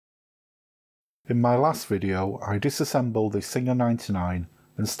In my last video, I disassembled the Singer 99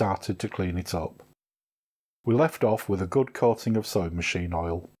 and started to clean it up. We left off with a good coating of sewing machine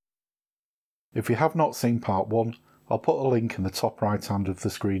oil. If you have not seen part 1, I'll put a link in the top right hand of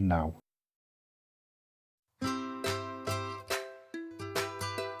the screen now.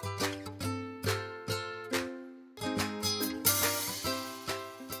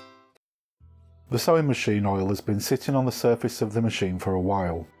 The sewing machine oil has been sitting on the surface of the machine for a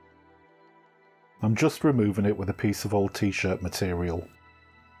while. I'm just removing it with a piece of old t-shirt material.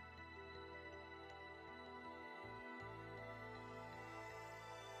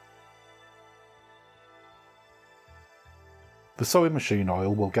 The sewing machine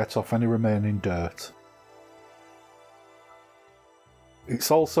oil will get off any remaining dirt.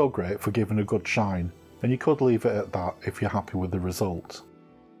 It's also great for giving a good shine, and you could leave it at that if you're happy with the result.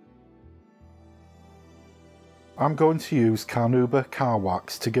 I'm going to use Carnauba car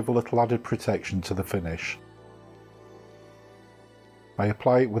wax to give a little added protection to the finish. I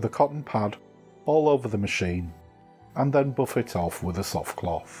apply it with a cotton pad all over the machine, and then buff it off with a soft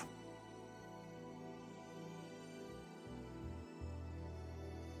cloth.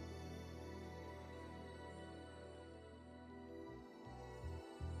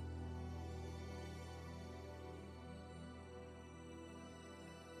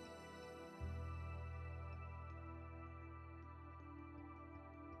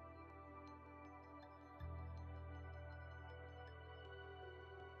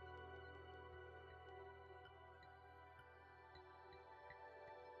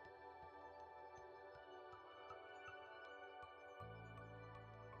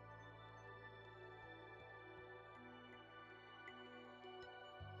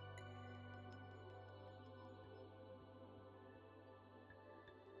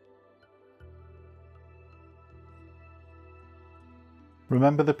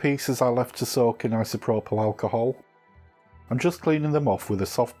 Remember the pieces I left to soak in isopropyl alcohol? I'm just cleaning them off with a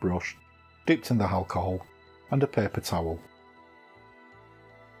soft brush, dipped in the alcohol, and a paper towel.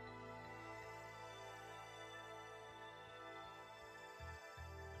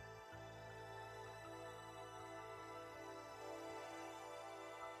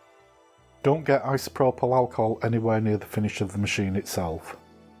 Don't get isopropyl alcohol anywhere near the finish of the machine itself.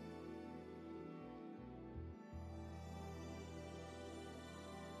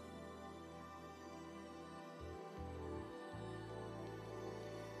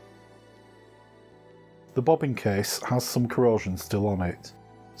 The bobbin case has some corrosion still on it,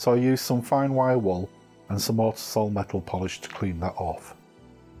 so I used some fine wire wool and some Autosol metal polish to clean that off.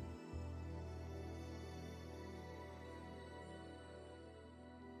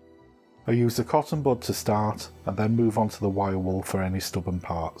 I used a cotton bud to start and then move on to the wire wool for any stubborn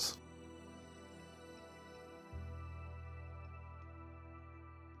parts.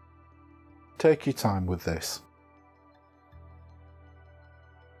 Take your time with this.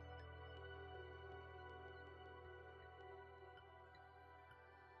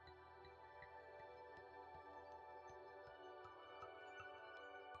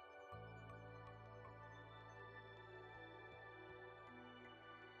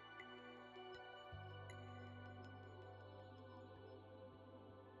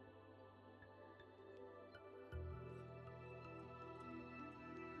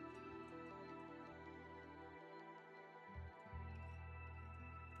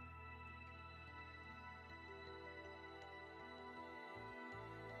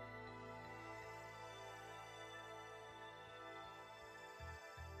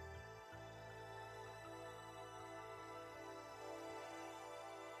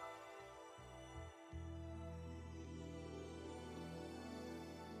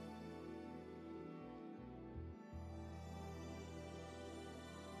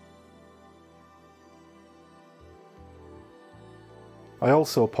 I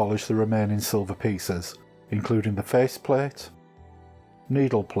also polished the remaining silver pieces, including the faceplate,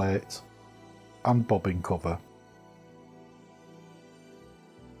 needle plate, and bobbin cover.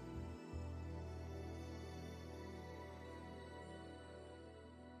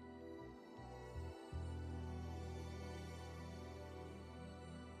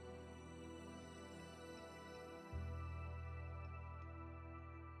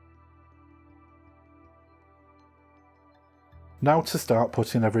 Now to start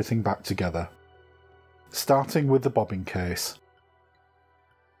putting everything back together, starting with the bobbin case.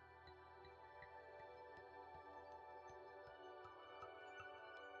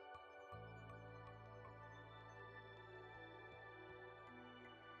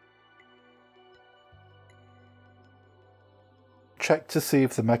 Check to see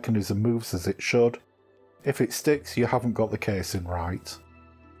if the mechanism moves as it should. If it sticks, you haven't got the casing right.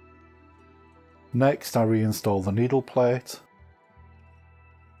 Next I reinstall the needle plate.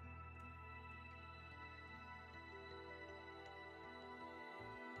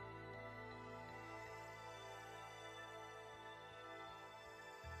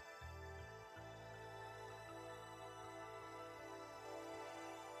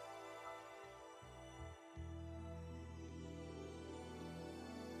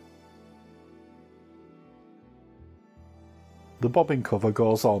 The bobbin cover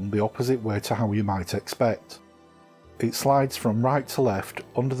goes on the opposite way to how you might expect. It slides from right to left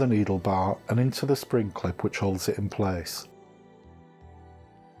under the needle bar and into the spring clip which holds it in place.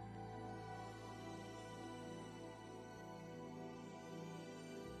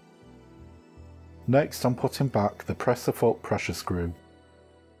 Next I'm putting back the presser foot pressure screw.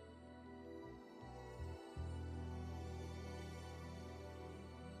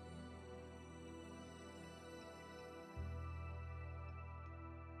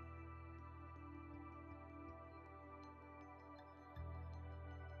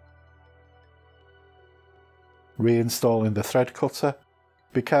 Reinstalling the thread cutter.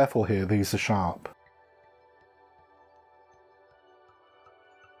 Be careful here, these are sharp.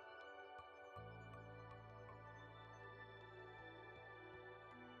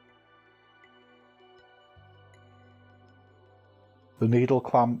 The needle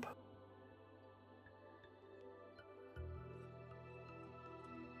clamp.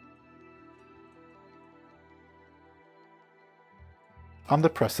 And the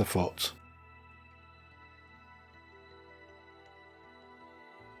presser foot.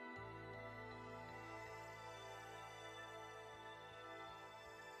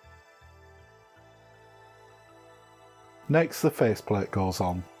 Next the faceplate goes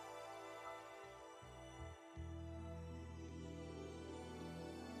on.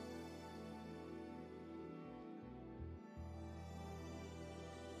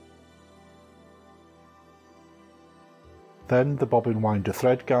 Then the bobbin winder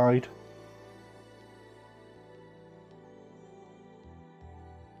thread guide.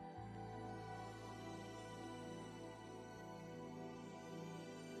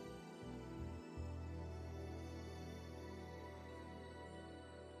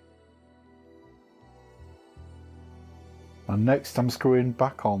 And next I'm screwing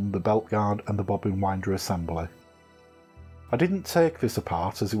back on the belt guard and the bobbin winder assembly. I didn't take this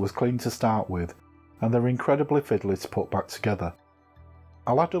apart as it was clean to start with, and they're incredibly fiddly to put back together.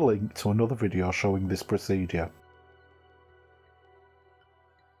 I'll add a link to another video showing this procedure.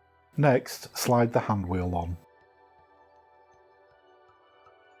 Next, slide the hand wheel on.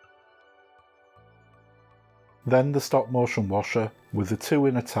 Then the stop motion washer with the two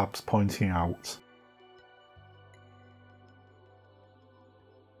inner tabs pointing out.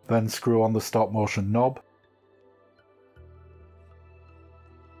 Then screw on the stop motion knob.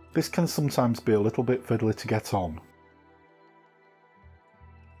 This can sometimes be a little bit fiddly to get on.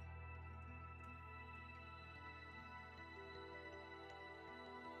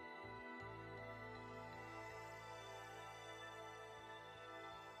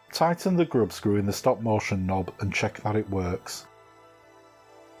 Tighten the grub screw in the stop motion knob and check that it works.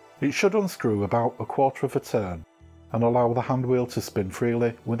 It should unscrew about a quarter of a turn and allow the hand wheel to spin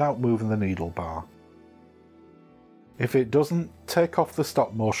freely without moving the needle bar. If it doesn't, take off the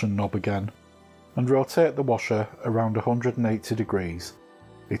stop motion knob again and rotate the washer around 180 degrees.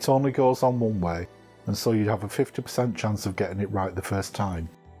 It only goes on one way, and so you'd have a 50% chance of getting it right the first time.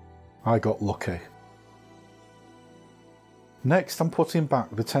 I got lucky. Next I'm putting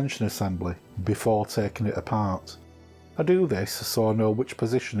back the tension assembly before taking it apart. I do this so I know which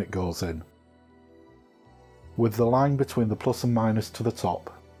position it goes in, with the line between the plus and minus to the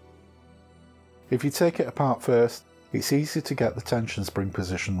top. If you take it apart first, it's easy to get the tension spring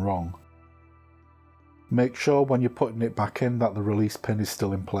position wrong. Make sure when you're putting it back in that the release pin is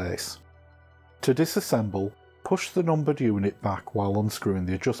still in place. To disassemble, push the numbered unit back while unscrewing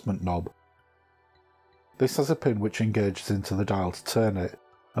the adjustment knob. This has a pin which engages into the dial to turn it,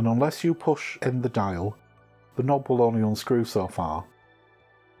 and unless you push in the dial, the knob will only unscrew so far.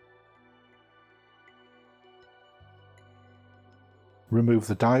 Remove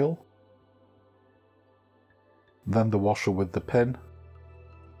the dial, then the washer with the pin,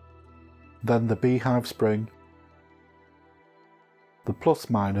 then the beehive spring, the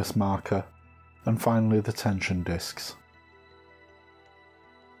plus-minus marker, and finally the tension discs.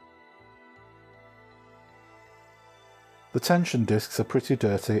 The tension discs are pretty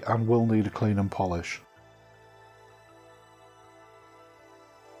dirty and will need a clean and polish.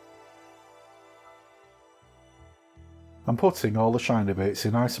 I'm putting all the shiny bits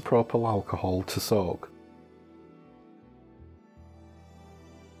in isopropyl alcohol to soak.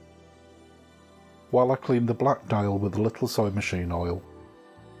 while I clean the black dial with a little sewing machine oil.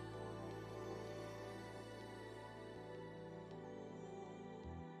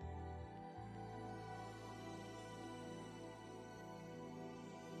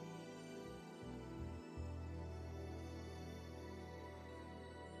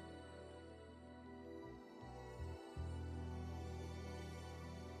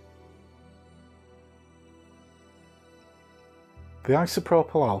 The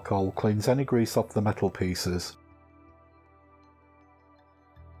isopropyl alcohol cleans any grease off the metal pieces.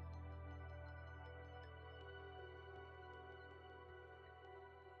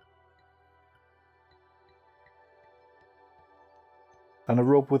 And a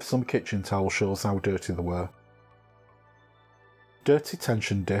rub with some kitchen towel shows how dirty they were. Dirty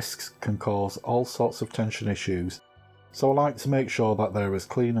tension discs can cause all sorts of tension issues, so I like to make sure that they're as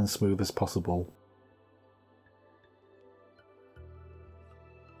clean and smooth as possible.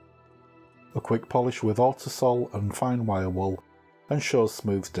 A quick polish with Autosol and fine wire wool ensures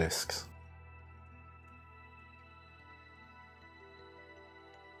smooth discs.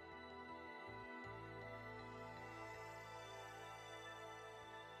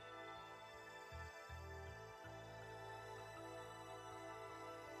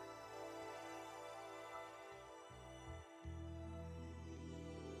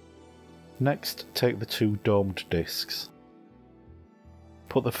 Next, take the two domed discs.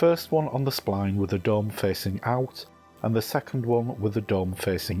 Put the first one on the spline with the dome facing out and the second one with the dome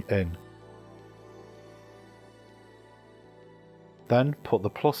facing in. Then put the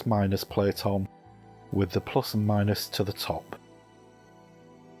plus-minus plate on with the plus and minus to the top.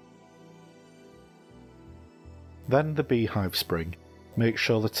 Then the beehive spring. Make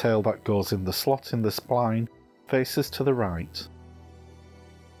sure the tail that goes in the slot in the spline faces to the right.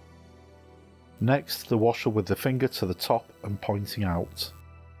 Next, the washer with the finger to the top and pointing out.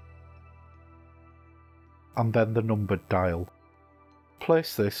 And then the numbered dial.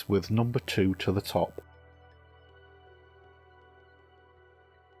 Place this with number 2 to the top.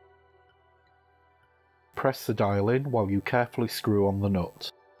 Press the dial in while you carefully screw on the nut.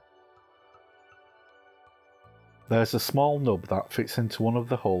 There's a small nub that fits into one of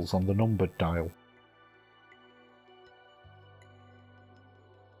the holes on the numbered dial.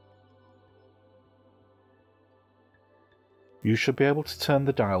 You should be able to turn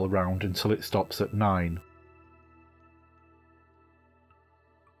the dial around until it stops at 9.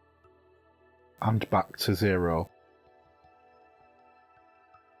 And back to 0.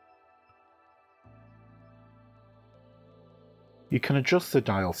 You can adjust the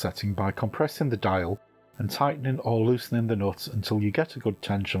dial setting by compressing the dial and tightening or loosening the nut until you get a good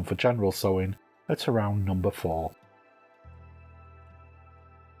tension for general sewing at around number 4.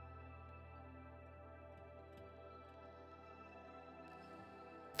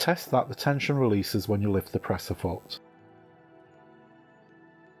 Test that the tension releases when you lift the presser foot.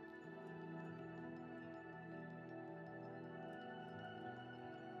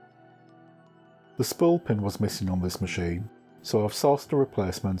 The spool pin was missing on this machine, so I've sourced a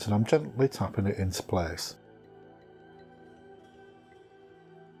replacement and I'm gently tapping it into place.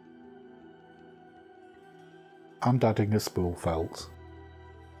 And adding a spool felt.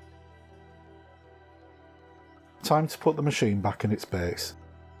 Time to put the machine back in its base.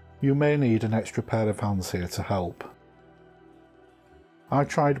 You may need an extra pair of hands here to help. I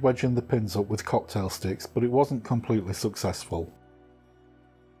tried wedging the pins up with cocktail sticks, but it wasn't completely successful.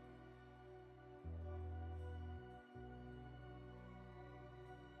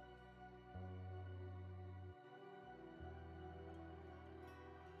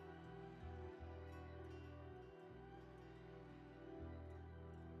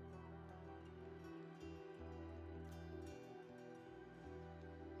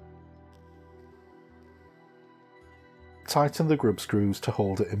 Tighten the grub screws to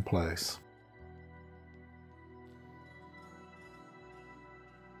hold it in place.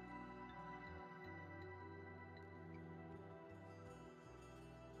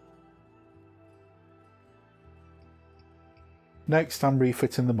 Next, I'm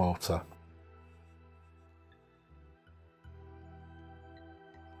refitting the motor.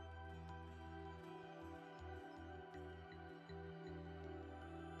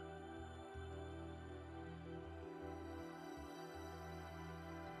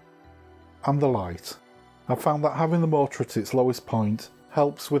 And the light. I found that having the motor at its lowest point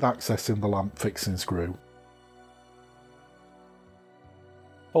helps with accessing the lamp fixing screw.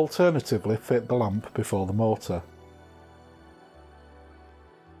 Alternatively, fit the lamp before the motor.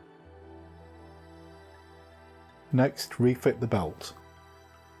 Next, refit the belt.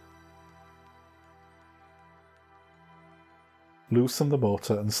 Loosen the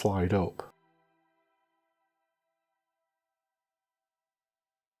motor and slide up.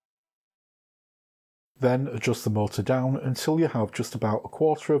 Then adjust the motor down until you have just about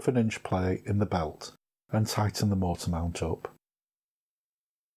 1/4 of an inch play in the belt, and tighten the motor mount up.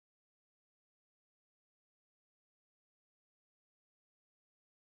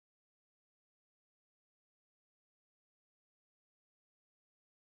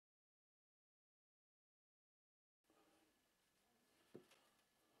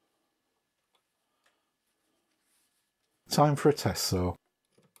 Time for a test sew.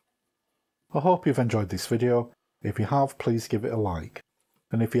 I hope you've enjoyed this video. If you have, please give it a like.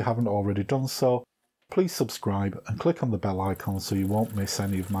 And if you haven't already done so, please subscribe and click on the bell icon so you won't miss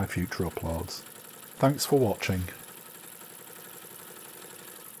any of my future uploads. Thanks for watching.